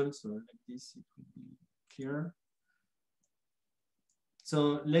example. So like this, it will be clear.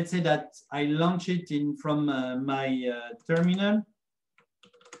 So let's say that I launch it in from my terminal.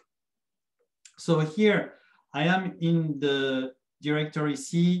 So here I am in the directory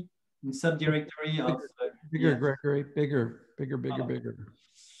C, in subdirectory of bigger, yeah. Gregory, bigger.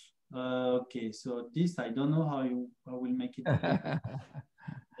 Okay, so this I don't know how I will make it.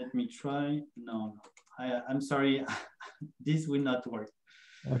 Let me try. No, I'm sorry, this will not work.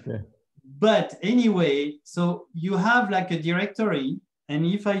 Okay. But anyway, so you have like a directory, and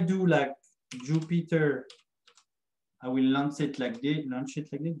if I do like Jupyter, I will launch it like this,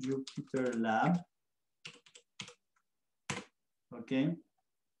 Jupyter lab. Okay.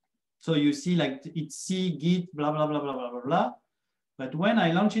 So you see like it's C, Git, blah, blah, blah, blah, blah, blah, blah. But when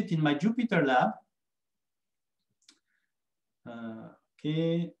I launch it in my Jupyter lab,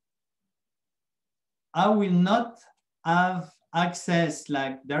 okay, I will not have access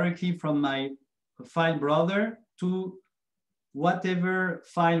like directly from my file browser to whatever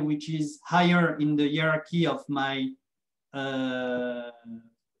file which is higher in the hierarchy of my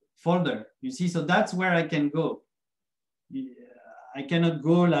folder. You see, so that's where I can go. I cannot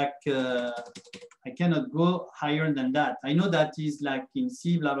go like, I cannot go higher than that. I know that is like in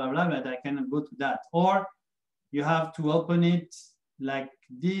C, blah, blah, blah, but I cannot go to that. Or you have to open it like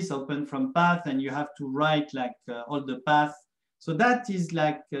this, open from path, and you have to write like all the path. So that is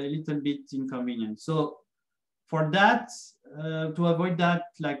like a little bit inconvenient. So for that, to avoid that,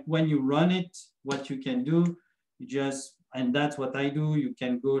 like when you run it, what you can do, you just, and that's what I do, you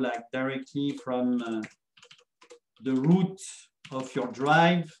can go like directly from the root of your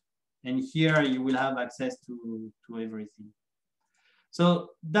drive, and here you will have access to everything.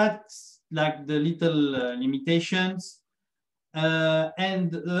 So that's like the little limitations.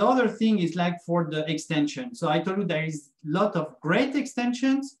 And the other thing is like for the extension. So I told you there is a lot of great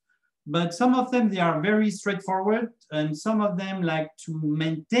extensions, But some of them, they are very straightforward, and some of them, like to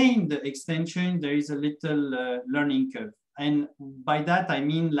maintain the extension, there is a little learning curve. And by that, I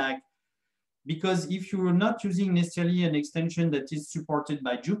mean like, because if you're not using necessarily an extension that is supported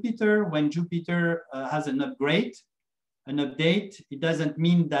by Jupyter, when Jupyter has an upgrade, an update, it doesn't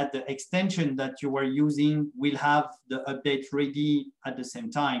mean that the extension that you were using will have the update ready at the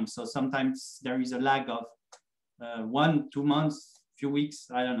same time. So sometimes there is a lag of 1, 2 months, few weeks,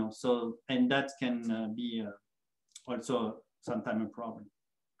 I don't know. So, and that can be also sometimes a problem.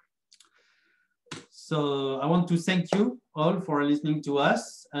 So I want to thank you all for listening to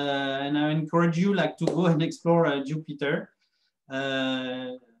us. And I encourage you like to go and explore Jupyter.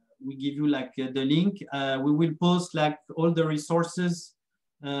 We give you like the link. We will post like all the resources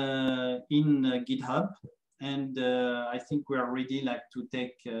in GitHub. And I think we are ready like to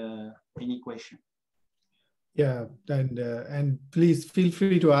take any question. Yeah, and please feel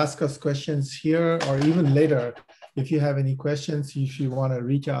free to ask us questions here or even later. If you have any questions, if you want to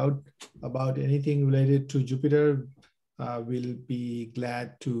reach out about anything related to Jupyter, we'll be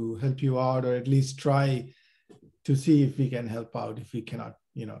glad to help you out, or at least try to see if we can help out. If we cannot,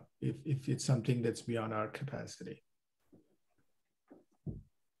 you know, if it's something that's beyond our capacity.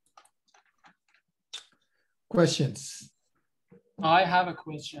 Questions? I have a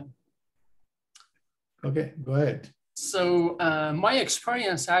question. Okay, go ahead. So my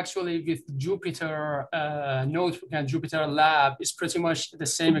experience actually with Jupyter Notebook and Jupyter Lab is pretty much the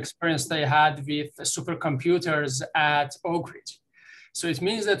same experience they had with supercomputers at Oak Ridge. So it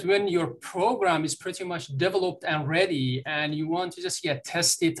means that when your program is pretty much developed and ready and you want to just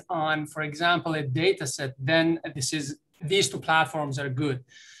test it on, for example, a data set, then these two platforms are good.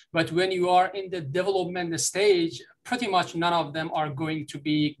 But when you are in the development stage, pretty much none of them are going to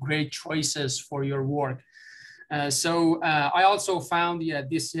be great choices for your work. So I also found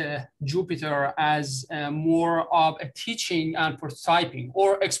this Jupyter as more of a teaching and prototyping,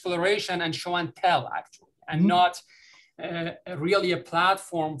 or exploration and show and tell, actually, and not really a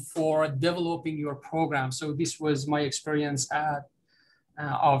platform for developing your program. So this was my experience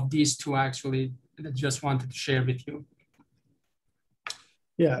of these two, actually, that I just wanted to share with you.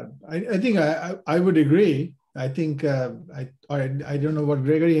 Yeah, I think I would agree. I think I don't know what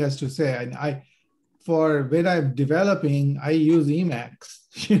Gregory has to say. And for when I'm developing, I use Emacs.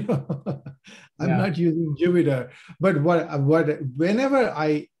 You know, I'm not using Jupyter. But whenever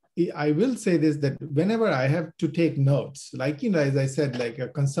I will say this, that whenever I have to take notes, like, you know, as I said, like a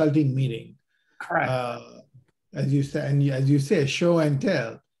consulting meeting, correct, as you say, and as you say, show and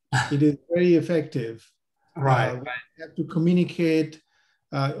tell, it is very effective. Right. I have to communicate.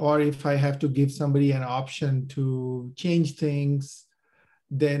 Or if I have to give somebody an option to change things,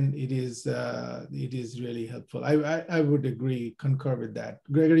 then it is really helpful. I would agree, concur with that.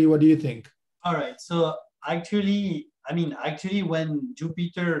 Gregory, what do you think? All right. So actually, when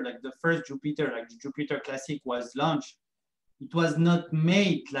Jupyter, like the first Jupyter, like Jupyter Classic was launched, it was not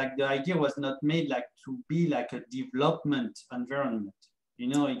made, like the idea was not made like to be like a development environment. You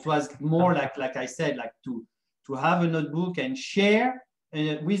know, it was more like I said, like to have a notebook and share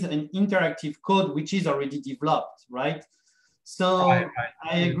with an interactive code, which is already developed, right? So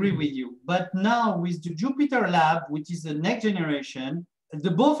I agree with you. But now with the Jupyter Lab, which is the next generation,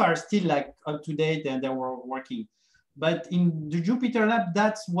 both are still like up to date and they were working. But in the Jupyter Lab,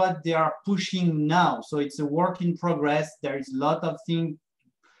 that's what they are pushing now. So it's a work in progress. There is a lot of things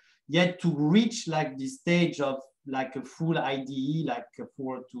yet to reach like this stage of like a full IDE, like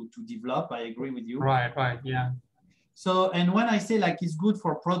to develop. I agree with you. Right, yeah. So, and when I say like it's good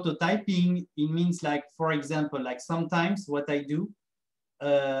for prototyping, it means like, for example, like sometimes what I do,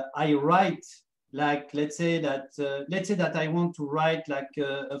 I write like, let's say that I want to write like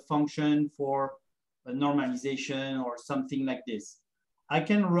a function for a normalization or something like this. I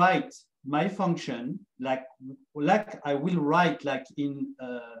can write my function like I will write like in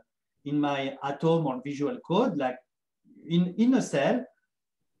my Atom or Visual Code, like in a cell.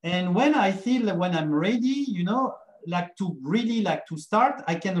 And when I feel when I'm ready, you know, like to really like to start,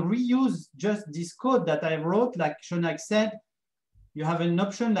 I can reuse just this code that I wrote, like Saunak said. You have an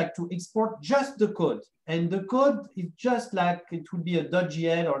option like to export just the code. And the code is just like, it would be a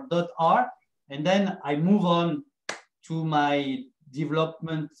 .gl or .r. And then I move on to my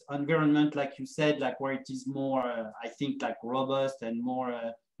development environment, like you said, like where it is more, I think like robust and more,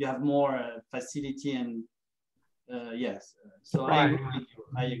 you have more facility and yes. So I agree with you,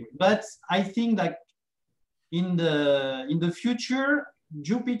 I agree. But I think like in the future,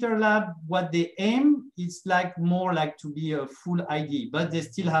 Jupyter Lab, what they aim is like more like to be a full IDE, but they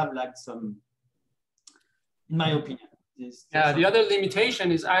still have like some, in my opinion. this. Yeah, the other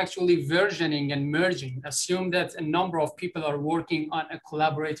limitation is actually versioning and merging. Assume that a number of people are working on a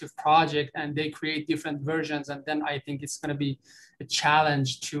collaborative project and they create different versions, and then I think it's going to be a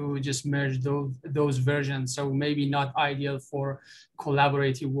challenge to just merge those versions. So maybe not ideal for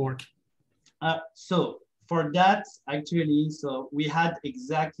collaborative work. So for that, actually, so we had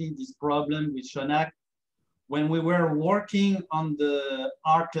exactly this problem with Saunak when we were working on the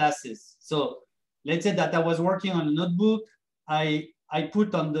R classes. So let's say that I was working on a notebook. I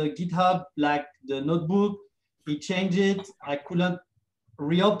put on the GitHub like the notebook, he changed it. I couldn't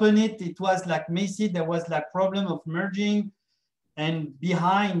reopen it. It was like messy. There was like problem of merging, and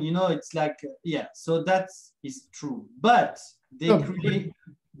behind, you know, it's like, yeah, so that is true. But they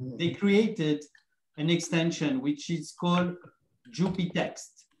created an extension which is called Jupyter.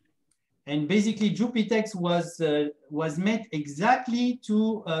 And basically Jupyter was made exactly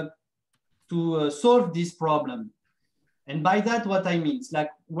to solve this problem. And by that, what I mean is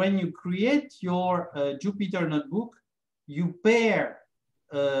like when you create your Jupyter notebook, you pair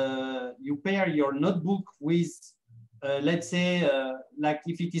your notebook with, let's say, like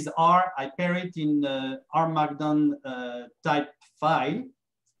if it is R, I pair it in R Markdown type file.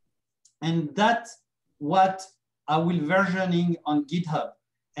 And that's what I will versioning on GitHub.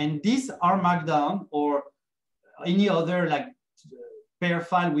 And this R Markdown or any other like pair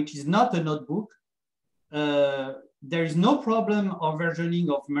file, which is not a notebook, there is no problem of versioning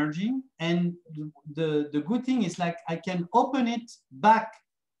of merging. And the good thing is like I can open it back.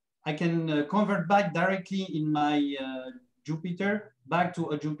 I can convert back directly in my Jupyter back to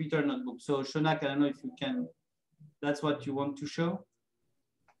a Jupyter notebook. So Saunak, I don't know if you can, that's what you want to show?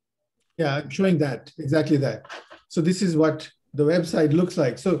 Yeah, I'm showing that, exactly that. So this is what the website looks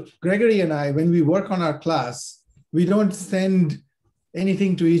like. So Gregory and I, when we work on our class, we don't send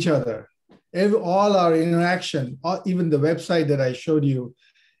anything to each other. All our interaction, even the website that I showed you,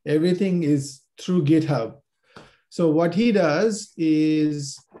 everything is through GitHub. So what he does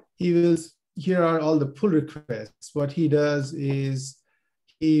is here are all the pull requests. What he does is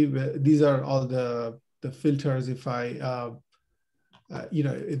these are all the filters. If I, you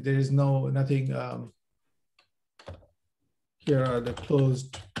know, if there is nothing, here are the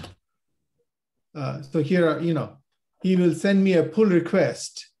closed. So here are, you know, he will send me a pull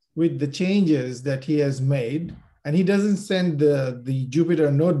request with the changes that he has made. And he doesn't send the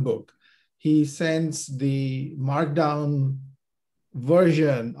Jupyter notebook. He sends the Markdown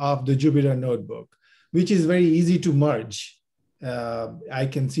version of the Jupyter notebook, which is very easy to merge. I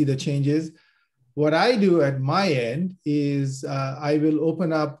can see the changes. What I do at my end is I will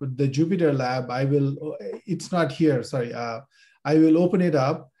open up the Jupyter lab. It's not here, sorry. I will open it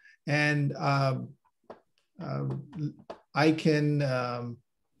up and I can,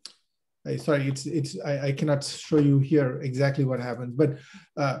 sorry, I cannot show you here exactly what happens, but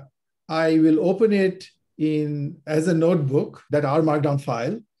I will open it as a notebook, that R Markdown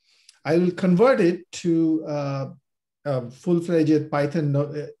file. I will convert it to a full-fledged Python,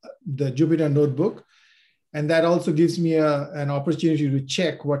 the Jupyter notebook. And that also gives me an opportunity to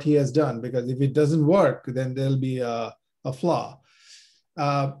check what he has done, because if it doesn't work, then there'll be a flaw.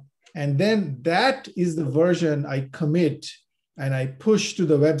 And then that is the version I commit and I push to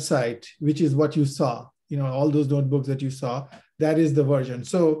the website, which is what you saw, you know, all those notebooks that you saw, that is the version.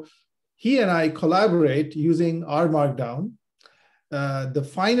 So he and I collaborate using R Markdown. The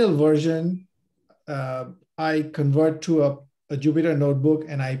final version, I convert to a Jupyter notebook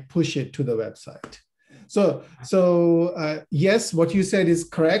and I push it to the website. So yes, what you said is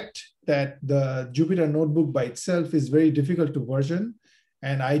correct, that the Jupyter notebook by itself is very difficult to version,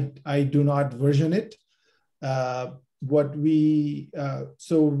 and I do not version it. So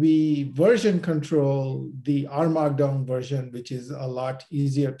we version control the R Markdown version, which is a lot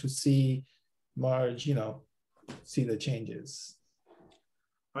easier to see, merge, you know, see the changes.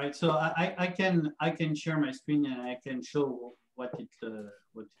 Right. So I can share my screen and I can show what it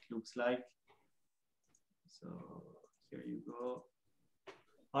looks like. So here you go.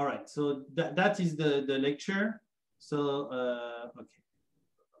 All right. So that is the lecture. So okay.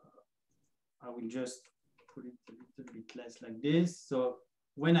 I will just put it a little bit less like this. So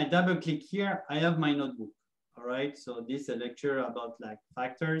when I double click here, I have my notebook. All right. So this is a lecture about like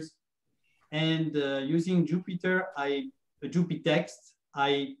factors, and using Jupyter, Jupyter,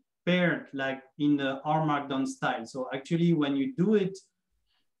 I paired like in the R Markdown style. So actually, when you do it,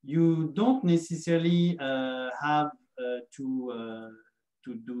 you don't necessarily have to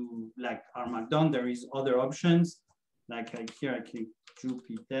do like R Markdown. There is other options. Like here, I click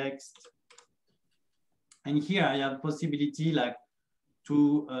Jupyter. And here I have possibility like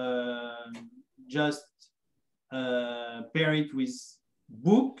to just pair it with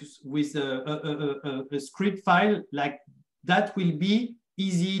books, with a script file, like that will be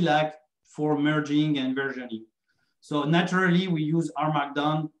easy, like for merging and versioning. So naturally, we use R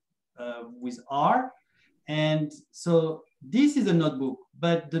Markdown with R. And so this is a notebook,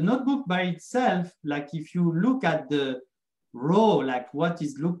 but the notebook by itself, like if you look at the row, like what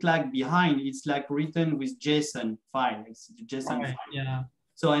it looked like behind, it's like written with JSON file. It's the JSON file. Yeah.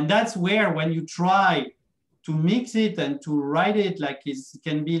 So, and that's where when you try to mix it and to write it, like it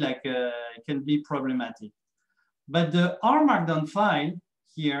can be like it can be problematic. But the R Markdown file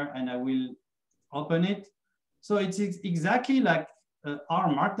here, and I will open it. So it's exactly like R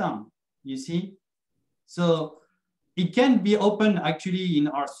Markdown, you see? So it can be opened actually in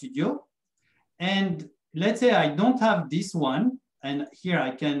RStudio. And let's say I don't have this one, and here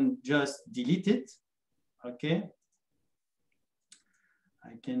I can just delete it, okay?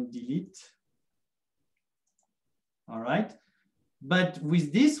 I can delete, all right? But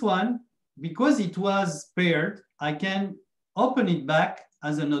with this one, because it was paired, I can open it back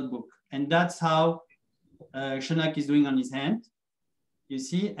as a notebook. And that's how Saunak is doing on his hand, you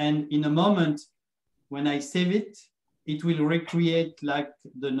see? And in a moment, when I save it, it will recreate like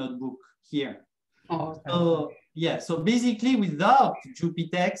the notebook here. Oh, okay. So yeah, so basically without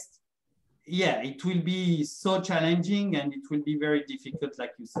Jupytext, yeah, it will be so challenging and it will be very difficult,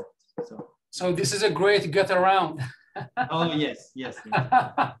 like you said. So this is a great get around. oh yes, yes.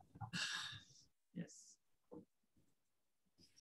 Yes.